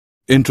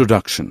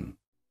Introduction.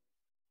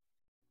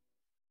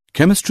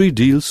 Chemistry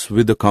deals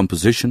with the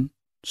composition,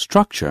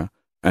 structure,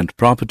 and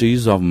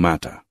properties of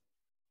matter.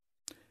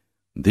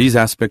 These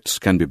aspects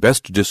can be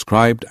best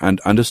described and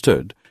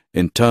understood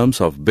in terms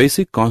of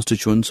basic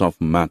constituents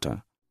of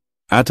matter,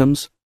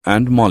 atoms,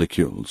 and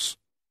molecules.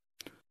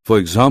 For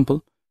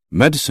example,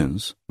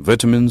 medicines,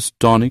 vitamins,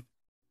 tonic,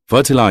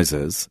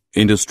 fertilizers,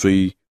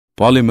 industry,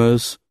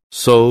 polymers,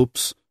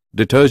 soaps,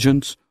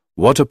 detergents,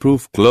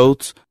 waterproof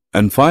clothes,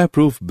 and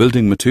fireproof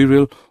building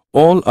material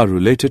all are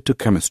related to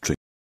chemistry.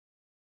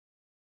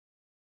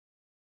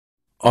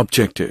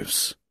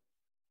 Objectives.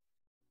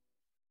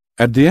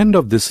 At the end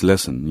of this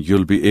lesson,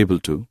 you'll be able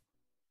to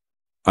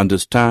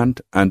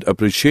understand and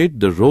appreciate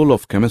the role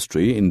of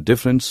chemistry in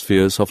different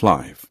spheres of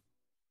life.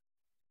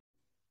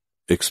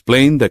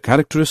 Explain the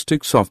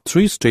characteristics of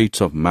three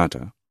states of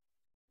matter.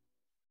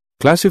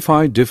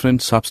 Classify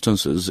different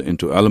substances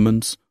into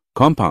elements,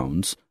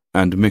 compounds,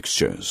 and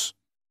mixtures.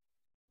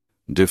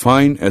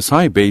 Define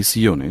SI base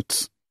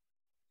units.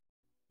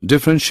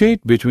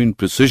 Differentiate between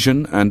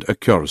precision and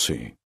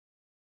accuracy.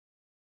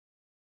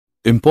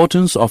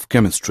 Importance of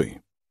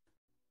chemistry.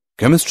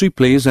 Chemistry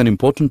plays an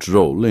important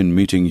role in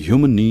meeting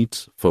human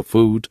needs for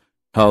food,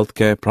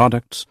 healthcare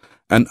products,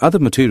 and other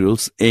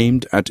materials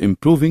aimed at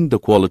improving the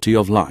quality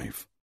of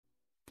life.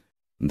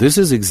 This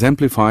is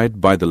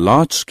exemplified by the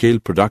large-scale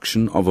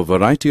production of a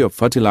variety of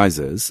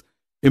fertilizers,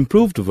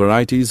 improved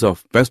varieties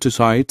of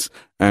pesticides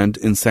and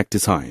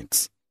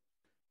insecticides.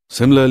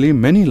 Similarly,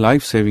 many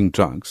life-saving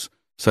drugs,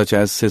 such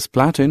as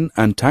cisplatin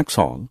and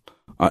Taxol,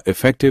 are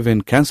effective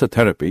in cancer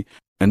therapy,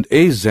 and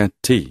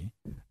AZT,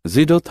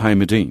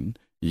 zidothiamidine,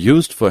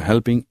 used for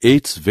helping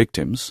AIDS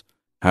victims,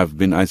 have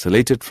been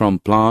isolated from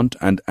plant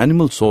and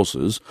animal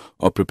sources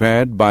or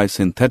prepared by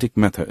synthetic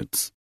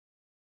methods.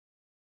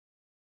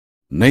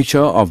 Nature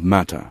of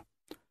matter.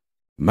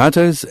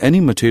 Matter is any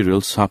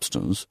material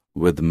substance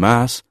with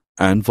mass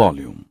and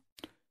volume.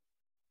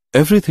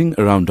 Everything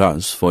around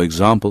us, for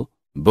example,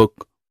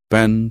 book,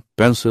 pen,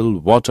 pencil,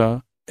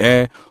 water,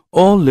 air,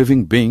 all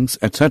living beings,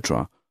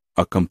 etc.,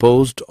 are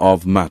composed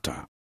of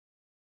matter.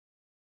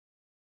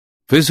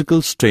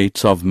 Physical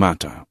states of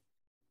matter.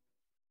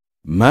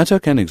 Matter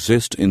can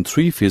exist in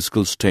three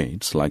physical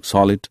states like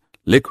solid,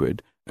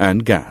 liquid,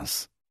 and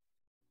gas.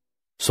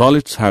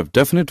 Solids have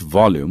definite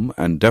volume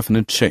and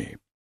definite shape.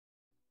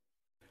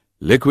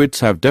 Liquids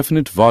have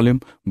definite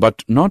volume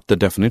but not the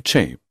definite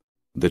shape.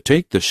 They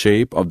take the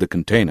shape of the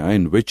container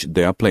in which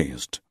they are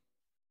placed.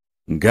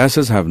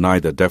 Gases have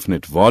neither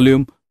definite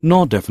volume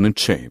nor definite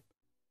shape.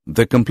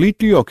 They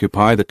completely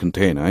occupy the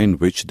container in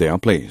which they are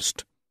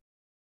placed.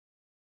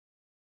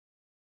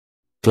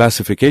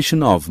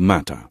 Classification of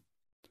matter.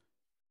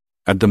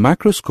 At the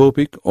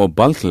macroscopic or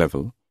bulk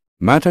level,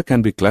 matter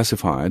can be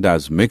classified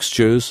as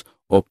mixtures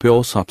or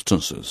pure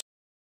substances.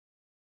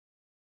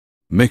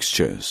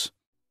 Mixtures.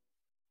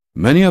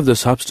 Many of the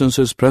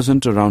substances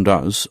present around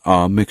us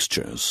are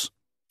mixtures.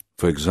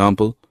 For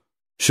example,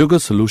 sugar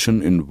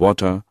solution in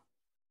water,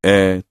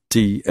 air,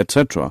 tea,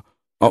 etc.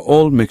 are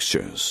all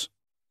mixtures.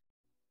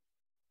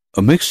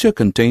 A mixture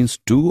contains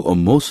two or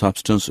more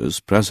substances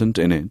present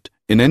in it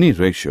in any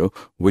ratio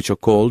which are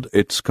called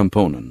its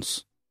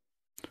components.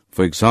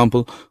 For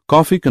example,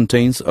 coffee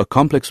contains a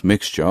complex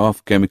mixture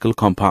of chemical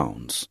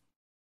compounds.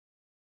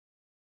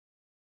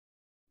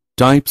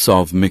 Types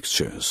of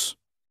mixtures.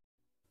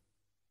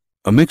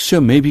 A mixture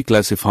may be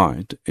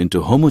classified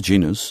into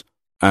homogeneous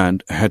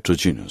and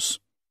heterogeneous.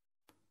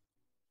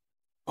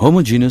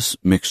 Homogeneous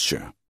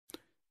mixture.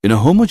 In a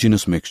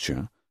homogeneous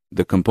mixture,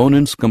 the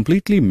components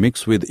completely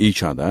mix with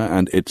each other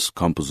and its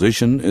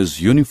composition is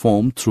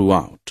uniform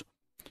throughout.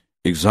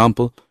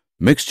 Example,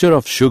 mixture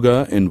of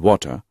sugar in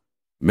water,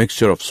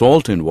 mixture of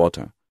salt in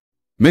water,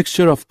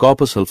 mixture of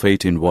copper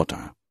sulfate in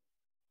water.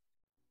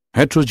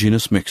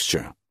 Heterogeneous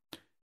mixture.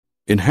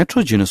 In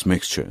heterogeneous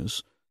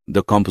mixtures,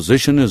 the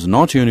composition is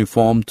not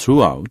uniform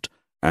throughout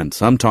and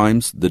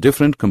sometimes the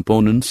different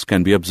components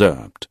can be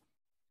observed.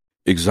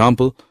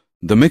 Example,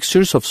 the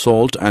mixtures of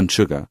salt and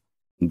sugar,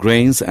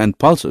 grains and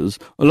pulses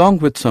along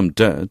with some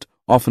dirt,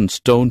 often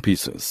stone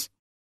pieces.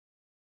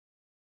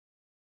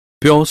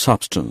 Pure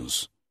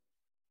substance.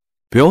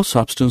 Pure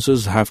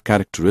substances have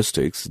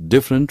characteristics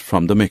different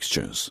from the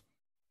mixtures.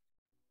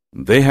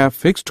 They have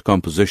fixed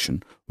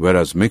composition,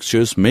 whereas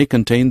mixtures may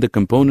contain the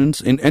components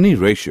in any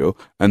ratio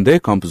and their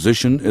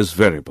composition is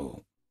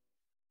variable.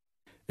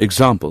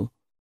 Example,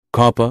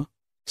 copper,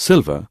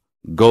 silver,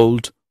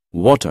 gold,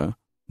 water,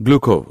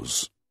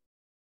 glucose.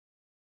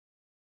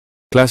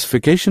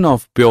 Classification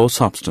of pure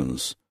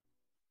substance.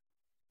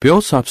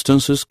 Pure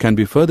substances can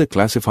be further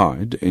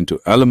classified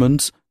into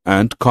elements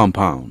and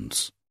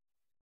compounds.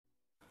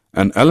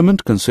 An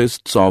element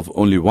consists of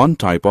only one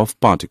type of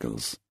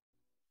particles.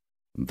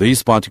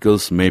 These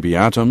particles may be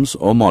atoms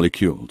or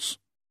molecules.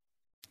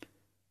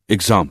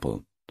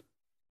 Example,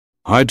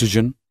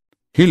 hydrogen,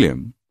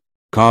 helium,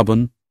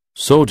 carbon,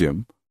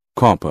 sodium,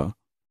 copper,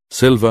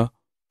 silver,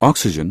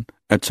 oxygen,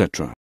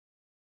 etc.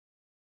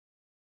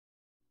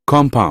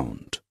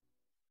 Compound.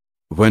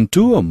 When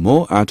two or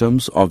more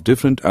atoms of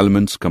different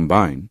elements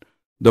combine,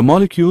 the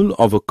molecule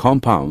of a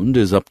compound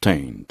is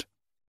obtained.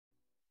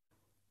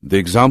 The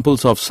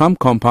examples of some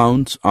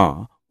compounds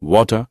are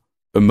water,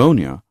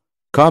 ammonia,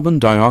 carbon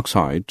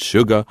dioxide,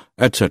 sugar,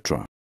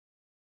 etc.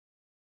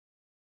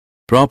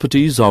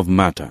 Properties of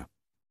matter.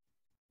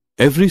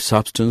 Every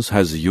substance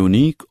has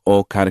unique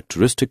or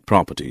characteristic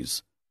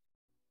properties.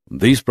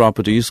 These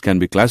properties can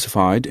be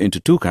classified into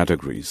two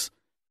categories: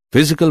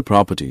 physical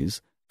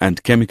properties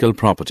and chemical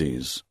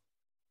properties.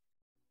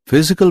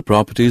 Physical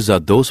properties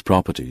are those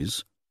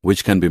properties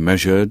which can be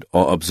measured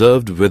or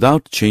observed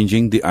without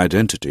changing the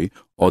identity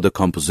or the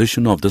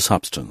composition of the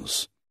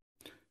substance.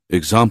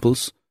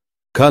 Examples: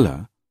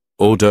 color,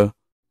 odor,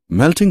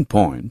 melting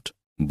point,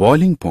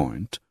 boiling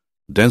point,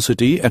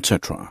 density,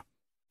 etc.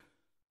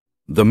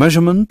 The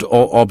measurement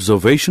or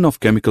observation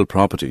of chemical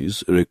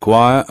properties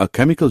require a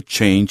chemical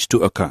change to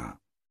occur.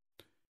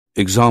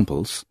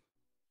 Examples: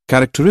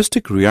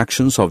 characteristic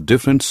reactions of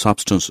different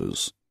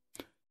substances.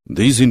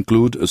 These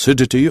include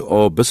acidity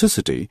or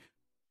basicity,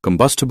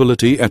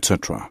 combustibility,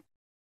 etc.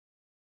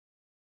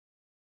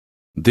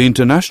 The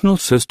International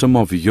System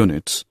of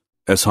Units,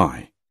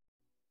 SI.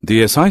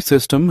 The SI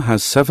system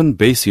has 7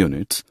 base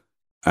units,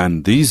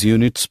 and these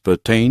units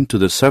pertain to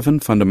the 7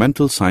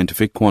 fundamental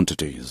scientific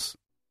quantities.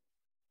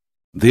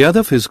 The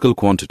other physical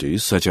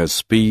quantities such as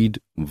speed,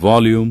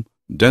 volume,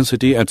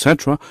 density,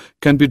 etc.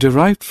 can be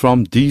derived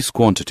from these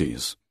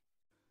quantities.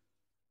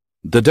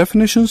 The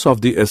definitions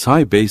of the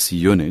SI base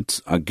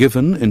units are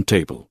given in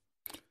table.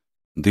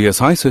 The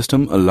SI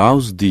system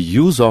allows the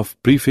use of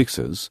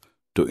prefixes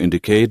to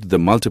indicate the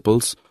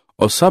multiples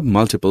or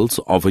submultiples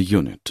of a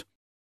unit.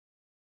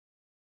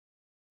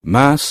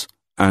 Mass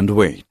and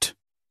weight.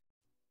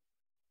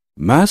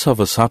 Mass of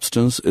a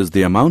substance is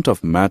the amount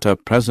of matter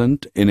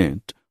present in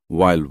it,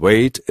 while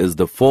weight is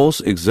the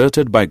force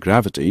exerted by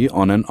gravity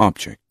on an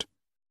object.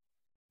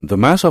 The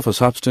mass of a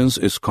substance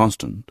is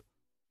constant,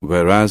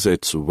 whereas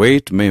its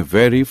weight may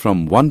vary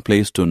from one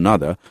place to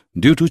another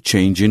due to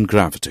change in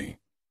gravity.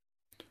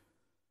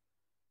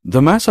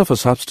 The mass of a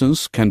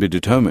substance can be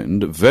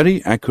determined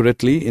very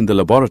accurately in the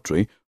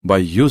laboratory by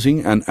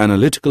using an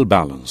analytical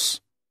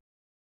balance.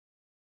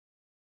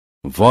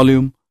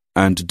 Volume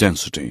and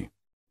density.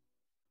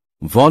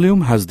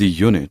 Volume has the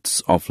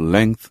units of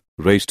length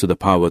raised to the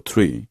power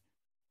 3.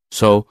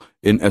 So,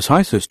 in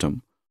SI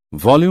system,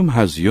 volume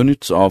has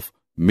units of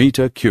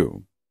meter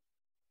cube.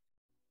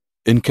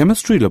 In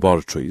chemistry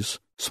laboratories,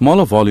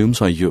 smaller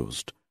volumes are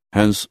used.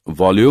 Hence,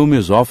 volume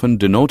is often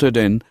denoted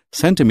in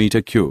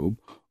centimeter cube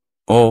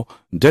or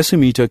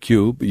decimeter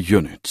cube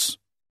units.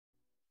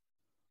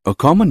 A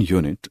common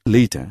unit,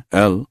 liter,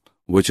 L,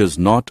 which is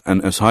not an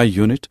SI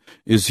unit,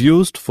 is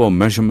used for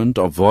measurement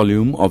of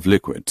volume of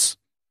liquids.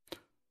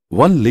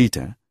 1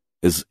 liter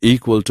is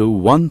equal to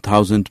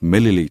 1000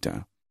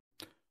 milliliter.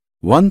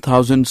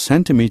 1000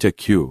 centimeter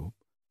cube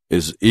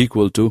is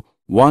equal to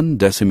 1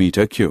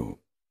 decimeter cube.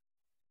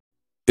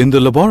 In the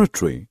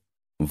laboratory,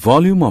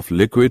 volume of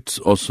liquids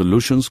or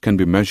solutions can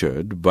be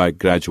measured by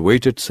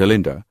graduated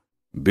cylinder,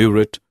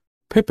 burette,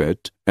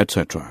 pipette,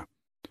 etc.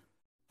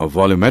 A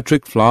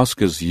volumetric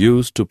flask is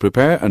used to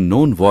prepare a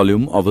known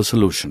volume of a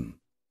solution.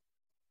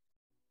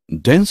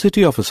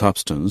 Density of a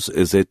substance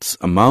is its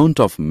amount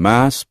of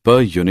mass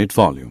per unit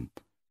volume.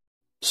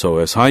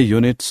 So, SI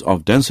units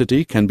of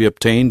density can be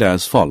obtained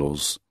as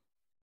follows.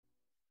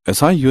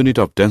 SI unit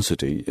of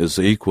density is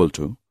equal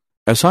to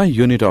SI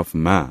unit of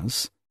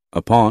mass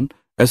upon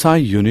SI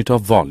unit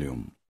of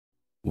volume,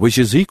 which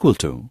is equal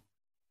to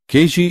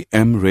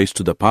kgm raised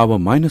to the power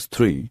minus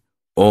 3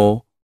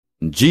 or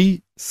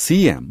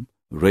gcm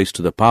raised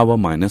to the power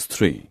minus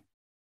 3.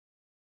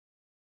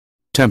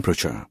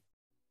 Temperature.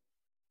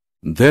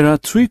 There are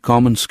 3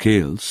 common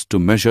scales to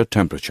measure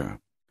temperature: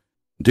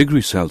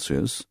 degree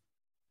Celsius,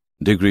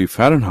 degree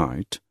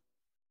Fahrenheit,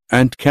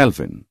 and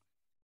Kelvin.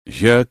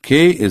 Here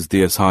K is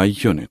the SI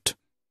unit.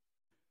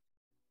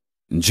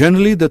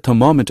 Generally, the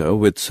thermometer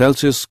with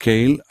Celsius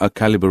scale are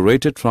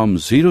calibrated from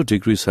 0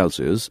 degree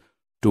Celsius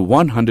to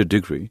 100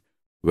 degree,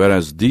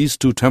 whereas these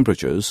two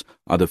temperatures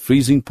are the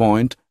freezing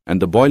point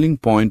and the boiling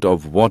point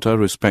of water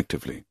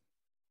respectively.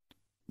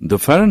 The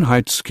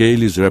Fahrenheit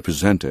scale is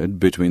represented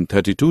between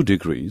 32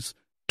 degrees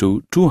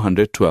to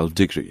 212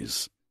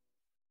 degrees.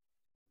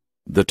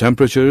 The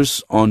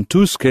temperatures on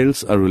 2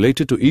 scales are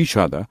related to each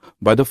other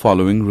by the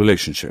following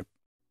relationship.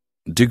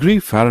 Degree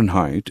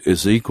Fahrenheit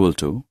is equal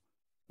to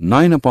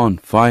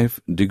 9/5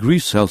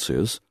 degrees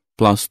Celsius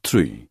plus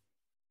 3.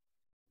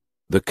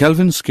 The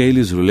Kelvin scale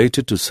is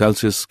related to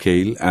Celsius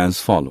scale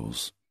as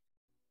follows.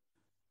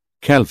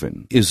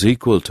 Kelvin is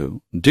equal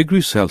to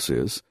degree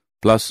Celsius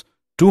plus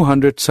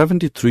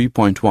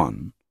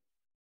 273.1.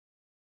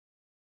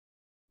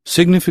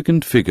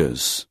 Significant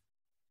figures.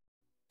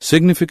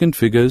 Significant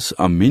figures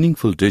are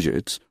meaningful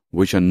digits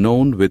which are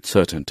known with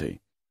certainty.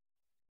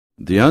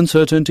 The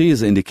uncertainty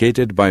is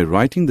indicated by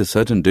writing the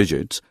certain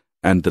digits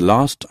and the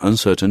last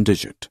uncertain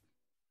digit.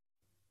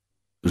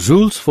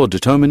 Rules for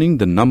determining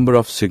the number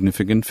of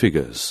significant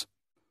figures.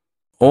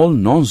 All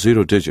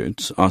non-zero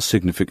digits are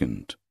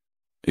significant.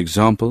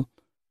 Example,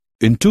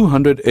 In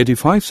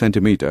 285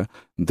 centimeter,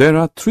 there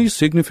are 3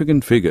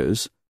 significant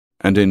figures,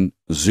 and in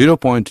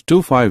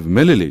 0.25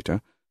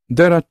 milliliter,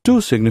 there are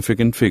 2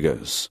 significant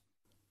figures.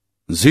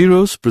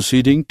 Zeros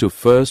preceding to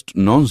first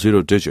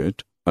non-zero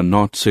digit are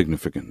not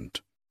significant.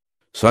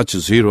 Such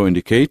zero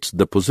indicates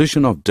the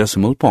position of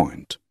decimal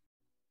point.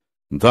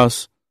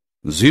 Thus,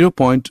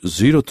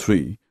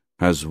 0.03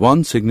 has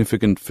 1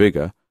 significant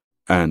figure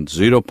and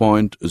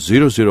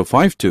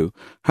 0.0052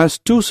 has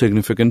 2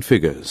 significant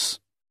figures.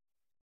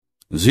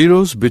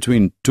 Zeros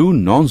between 2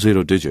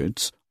 non-zero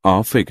digits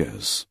are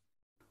figures.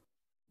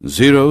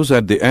 Zeros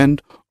at the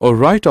end or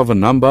right of a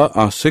number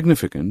are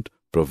significant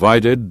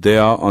provided they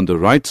are on the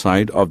right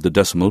side of the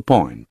decimal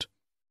point.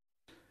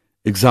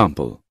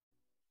 Example: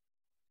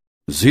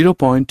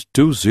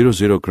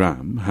 0.200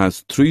 gram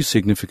has 3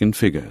 significant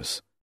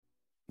figures.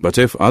 But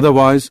if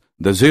otherwise,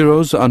 the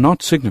zeros are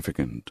not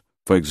significant.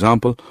 For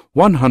example,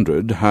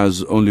 100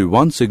 has only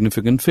 1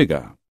 significant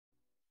figure.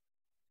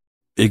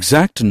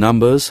 Exact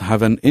numbers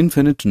have an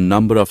infinite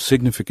number of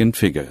significant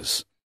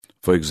figures.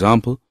 For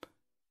example,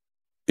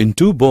 in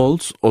 2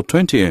 balls or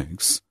 20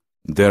 eggs,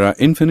 there are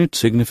infinite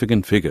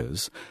significant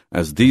figures,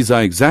 as these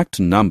are exact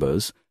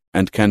numbers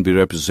and can be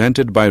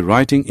represented by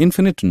writing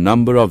infinite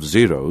number of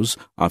zeros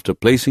after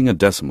placing a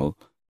decimal,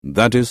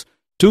 that is,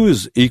 2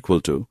 is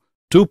equal to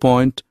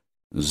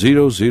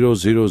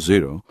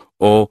 2.0000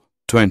 or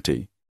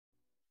 20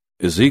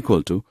 is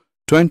equal to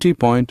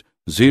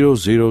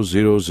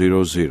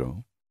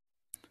 20.00000.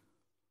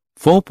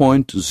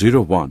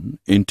 4.01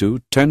 into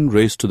 10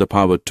 raised to the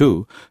power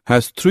 2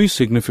 has 3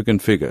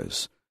 significant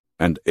figures,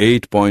 and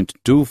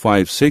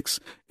 8.256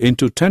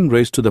 into 10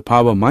 raised to the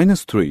power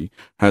minus 3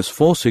 has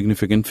 4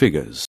 significant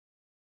figures.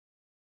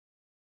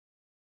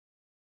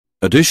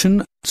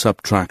 Addition,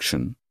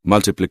 subtraction,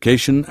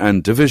 multiplication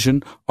and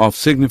division of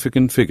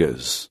significant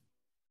figures.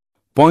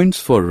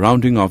 Points for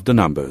rounding of the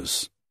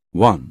numbers.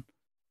 1.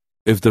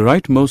 If the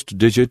rightmost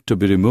digit to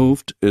be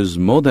removed is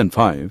more than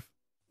 5,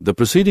 the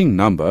preceding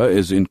number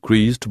is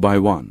increased by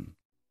 1.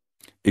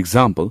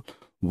 Example,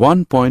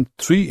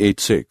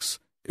 1.386.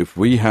 If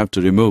we have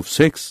to remove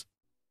 6,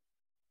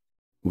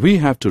 we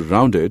have to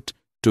round it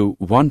to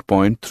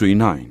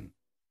 1.39.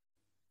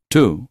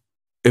 2.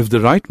 If the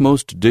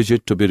rightmost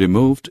digit to be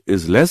removed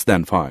is less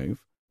than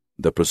 5,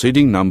 the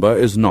preceding number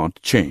is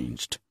not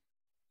changed.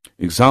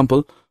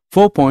 Example,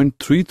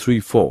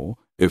 4.334.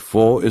 If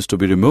 4 is to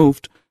be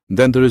removed,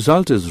 then the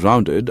result is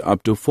rounded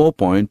up to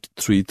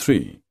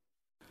 4.33.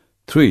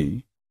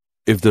 3.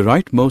 If the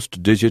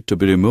rightmost digit to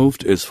be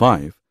removed is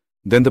 5,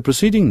 then the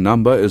preceding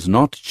number is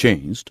not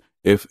changed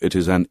if it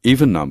is an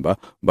even number,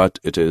 but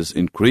it is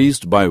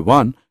increased by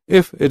 1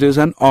 if it is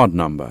an odd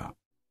number.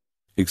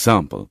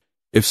 Example,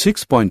 if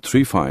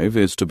 6.35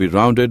 is to be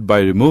rounded by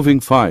removing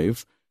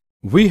 5,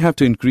 we have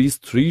to increase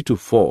 3 to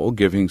 4,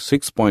 giving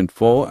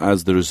 6.4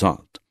 as the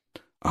result.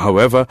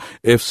 However,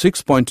 if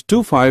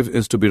 6.25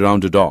 is to be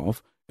rounded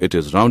off, it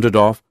is rounded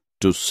off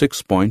to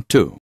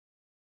 6.2.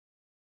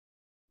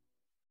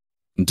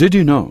 Did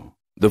you know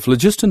the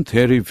phlogiston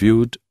theory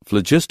viewed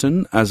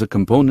phlogiston as a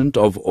component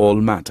of all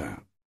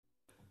matter?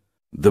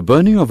 The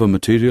burning of a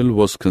material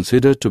was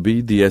considered to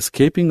be the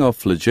escaping of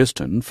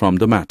phlogiston from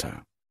the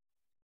matter.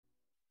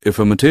 If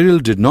a material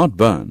did not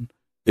burn,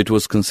 it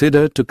was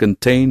considered to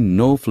contain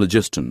no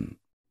phlogiston.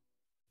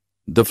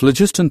 The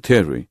phlogiston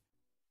theory.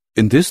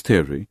 In this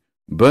theory,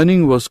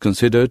 burning was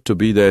considered to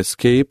be the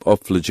escape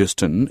of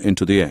phlogiston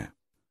into the air.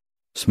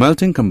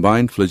 Smelting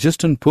combined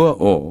phlogiston-poor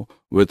ore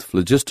with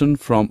phlogiston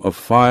from a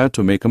fire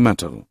to make a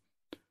metal.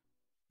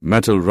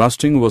 Metal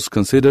rusting was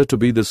considered to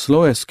be the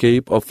slow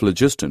escape of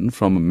phlogiston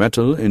from a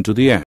metal into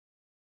the air.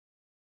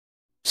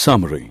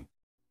 Summary.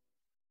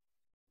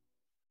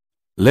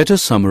 Let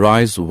us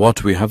summarize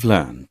what we have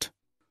learned.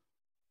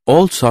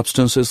 All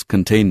substances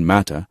contain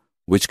matter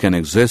which can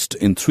exist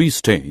in 3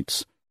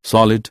 states: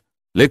 solid,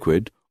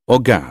 liquid, or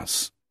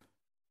gas.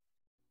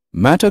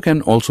 Matter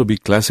can also be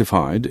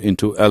classified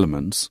into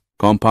elements,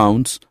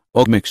 compounds,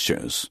 or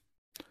mixtures.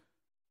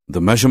 The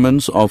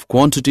measurements of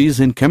quantities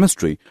in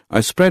chemistry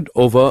are spread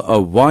over a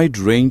wide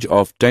range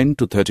of 10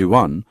 to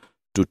 31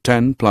 to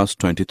 10 plus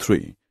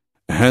 23.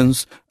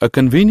 Hence, a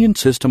convenient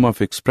system of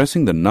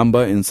expressing the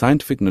number in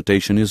scientific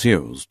notation is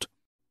used.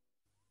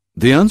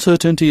 The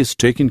uncertainty is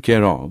taken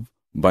care of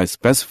by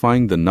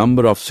specifying the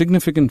number of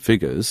significant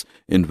figures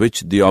in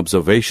which the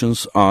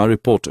observations are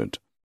reported.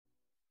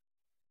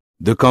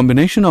 The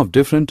combination of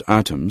different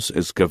atoms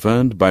is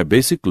governed by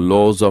basic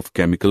laws of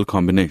chemical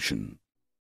combination.